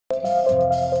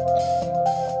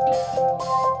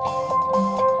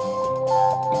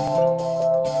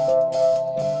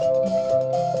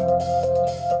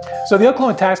So the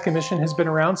Oklahoma Tax Commission has been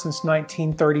around since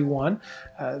 1931.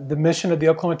 The mission of the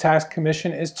Oklahoma Tax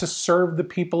Commission is to serve the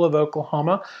people of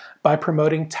Oklahoma by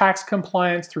promoting tax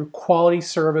compliance through quality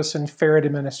service and fair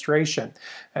administration.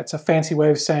 That's a fancy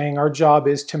way of saying our job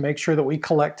is to make sure that we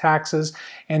collect taxes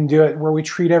and do it where we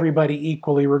treat everybody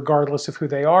equally regardless of who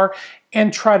they are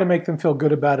and try to make them feel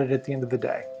good about it at the end of the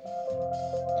day.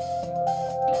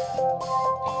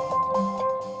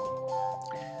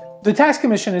 The Tax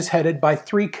Commission is headed by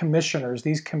 3 commissioners.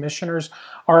 These commissioners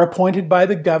are appointed by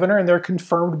the governor and they're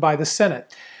confirmed by the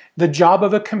Senate. The job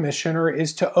of a commissioner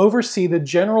is to oversee the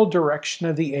general direction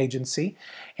of the agency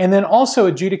and then also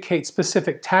adjudicate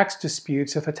specific tax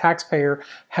disputes. If a taxpayer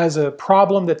has a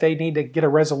problem that they need to get a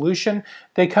resolution,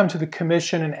 they come to the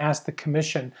commission and ask the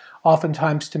commission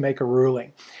oftentimes to make a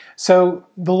ruling. So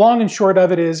the long and short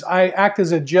of it is I act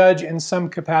as a judge in some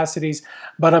capacities,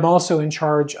 but I'm also in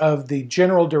charge of the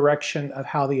general direction of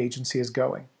how the agency is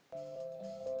going.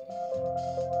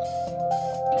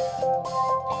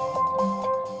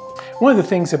 One of the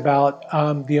things about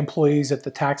the employees at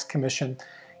the Tax Commission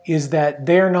is that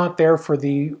they're not there for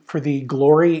the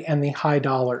glory and the high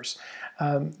dollars.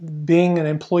 Being an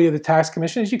employee of the Tax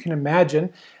Commission, as you can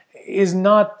imagine, is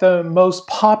not the most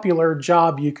popular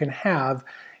job you can have.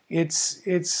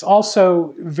 It's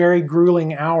also very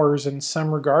grueling hours in some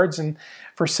regards, and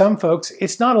for some folks,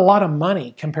 it's not a lot of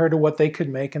money compared to what they could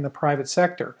make in the private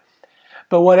sector.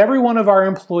 But what every one of our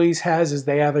employees has is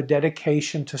they have a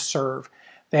dedication to serve.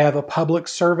 They have a public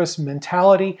service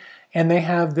mentality, and they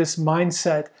have this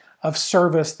mindset of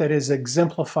service that is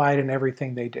exemplified in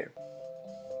everything they do.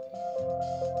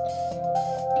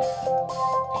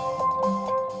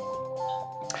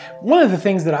 One of the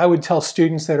things that I would tell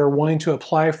students that are wanting to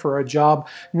apply for a job,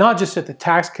 not just at the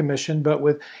Tax Commission, but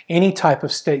with any type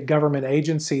of state government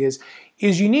agency is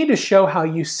you need to show how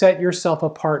you set yourself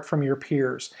apart from your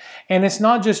peers. And it's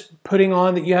not just putting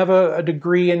on that you have a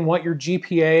degree in what your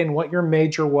GPA and what your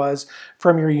major was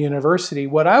from your university.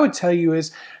 What I would tell you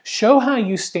is show how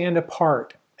you stand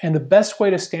apart. And the best way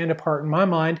to stand apart in my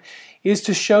mind is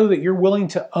to show that you're willing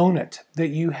to own it, that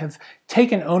you have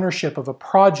taken ownership of a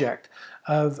project,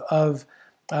 of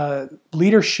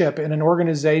leadership in an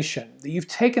organization, that you've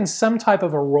taken some type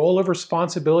of a role of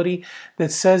responsibility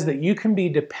that says that you can be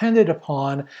depended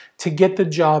upon to get the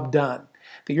job done.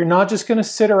 That you're not just going to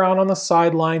sit around on the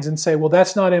sidelines and say, well,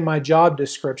 that's not in my job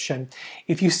description.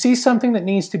 If you see something that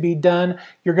needs to be done,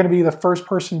 you're going to be the first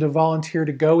person to volunteer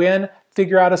to go in,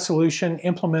 figure out a solution,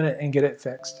 implement it, and get it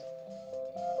fixed.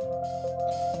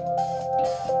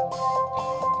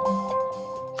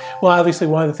 Well, obviously,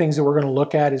 one of the things that we're going to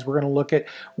look at is we're going to look at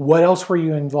what else were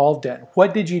you involved in?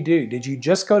 What did you do? Did you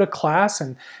just go to class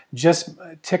and just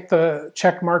tick the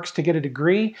check marks to get a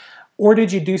degree? Or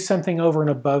did you do something over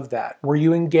and above that? Were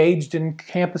you engaged in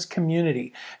campus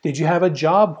community? Did you have a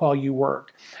job while you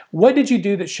worked? What did you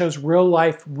do that shows real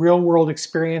life, real world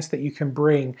experience that you can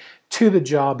bring to the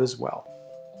job as well?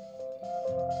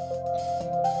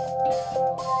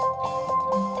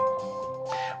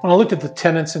 When I looked at the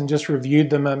tenets and just reviewed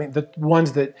them, I mean, the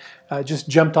ones that just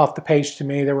jumped off the page to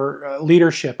me, there were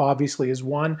leadership, obviously, is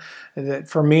one that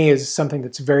for me is something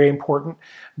that's very important,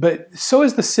 but so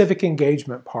is the civic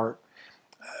engagement part.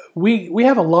 We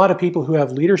have a lot of people who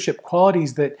have leadership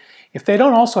qualities that if they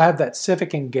don't also have that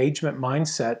civic engagement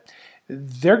mindset,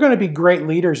 they're going to be great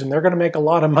leaders and they're going to make a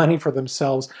lot of money for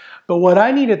themselves. But what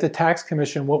I need at the Tax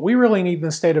Commission, what we really need in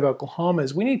the state of Oklahoma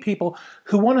is we need people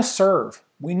who want to serve.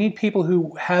 We need people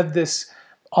who have this,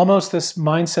 almost this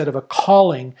mindset of a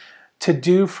calling to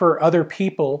do for other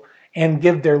people and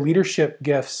give their leadership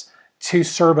gifts to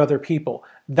serve other people.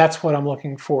 That's what I'm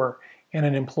looking for in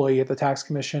an employee at the Tax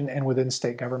Commission and within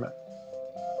state government.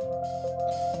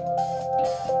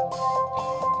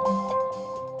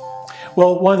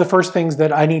 Well, one of the first things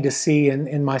that I need to see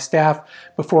in my staff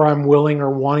before I'm willing or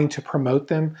wanting to promote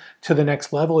them to the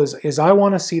next level is I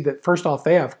want to see that, first off,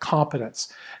 they have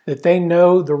competence, that they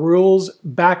know the rules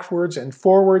backwards and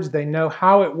forwards, they know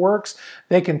how it works,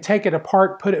 they can take it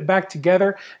apart, put it back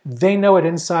together, they know it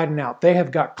inside and out. They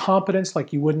have got competence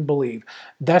like you wouldn't believe.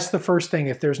 That's the first thing.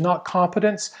 If there's not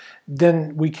competence,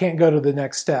 then we can't go to the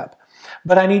next step.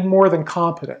 But I need more than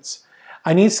competence.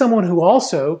 I need someone who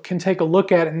also can take a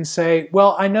look at it and say,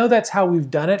 well, I know that's how we've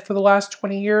done it for the last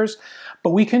 20 years, but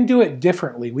we can do it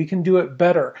differently. We can do it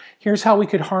better. Here's how we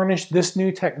could harness this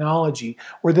new technology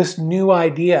or this new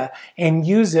idea and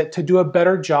use it to do a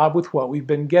better job with what we've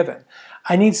been given.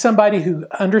 I need somebody who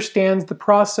understands the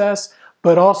process,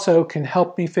 but also can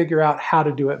help me figure out how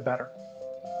to do it better.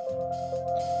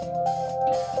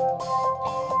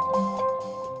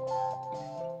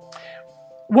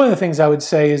 One of the things I would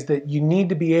say is that you need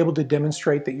to be able to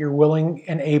demonstrate that you're willing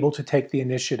and able to take the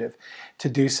initiative to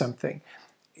do something.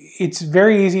 It's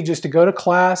very easy just to go to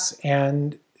class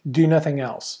and do nothing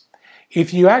else.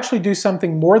 If you actually do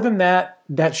something more than that,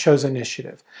 that shows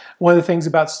initiative. One of the things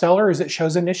about STLR is it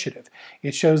shows initiative.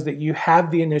 It shows that you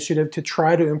have the initiative to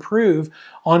try to improve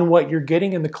on what you're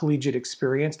getting in the collegiate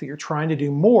experience, that you're trying to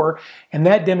do more, and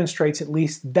that demonstrates at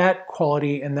least that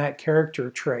quality and that character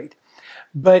trait.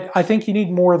 But I think you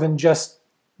need more than just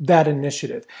that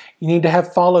initiative. You need to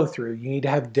have follow through. You need to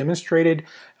have demonstrated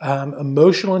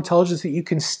emotional intelligence, that you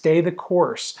can stay the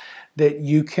course, that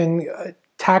you can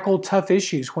tackle tough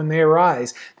issues when they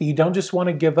arise, that you don't just want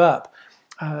to give up.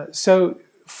 So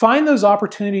find those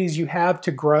opportunities you have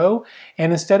to grow,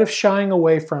 and instead of shying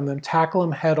away from them, tackle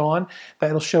them head on.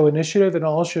 That'll show initiative and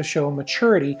also show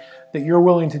maturity, that you're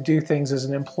willing to do things as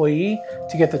an employee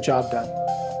to get the job done.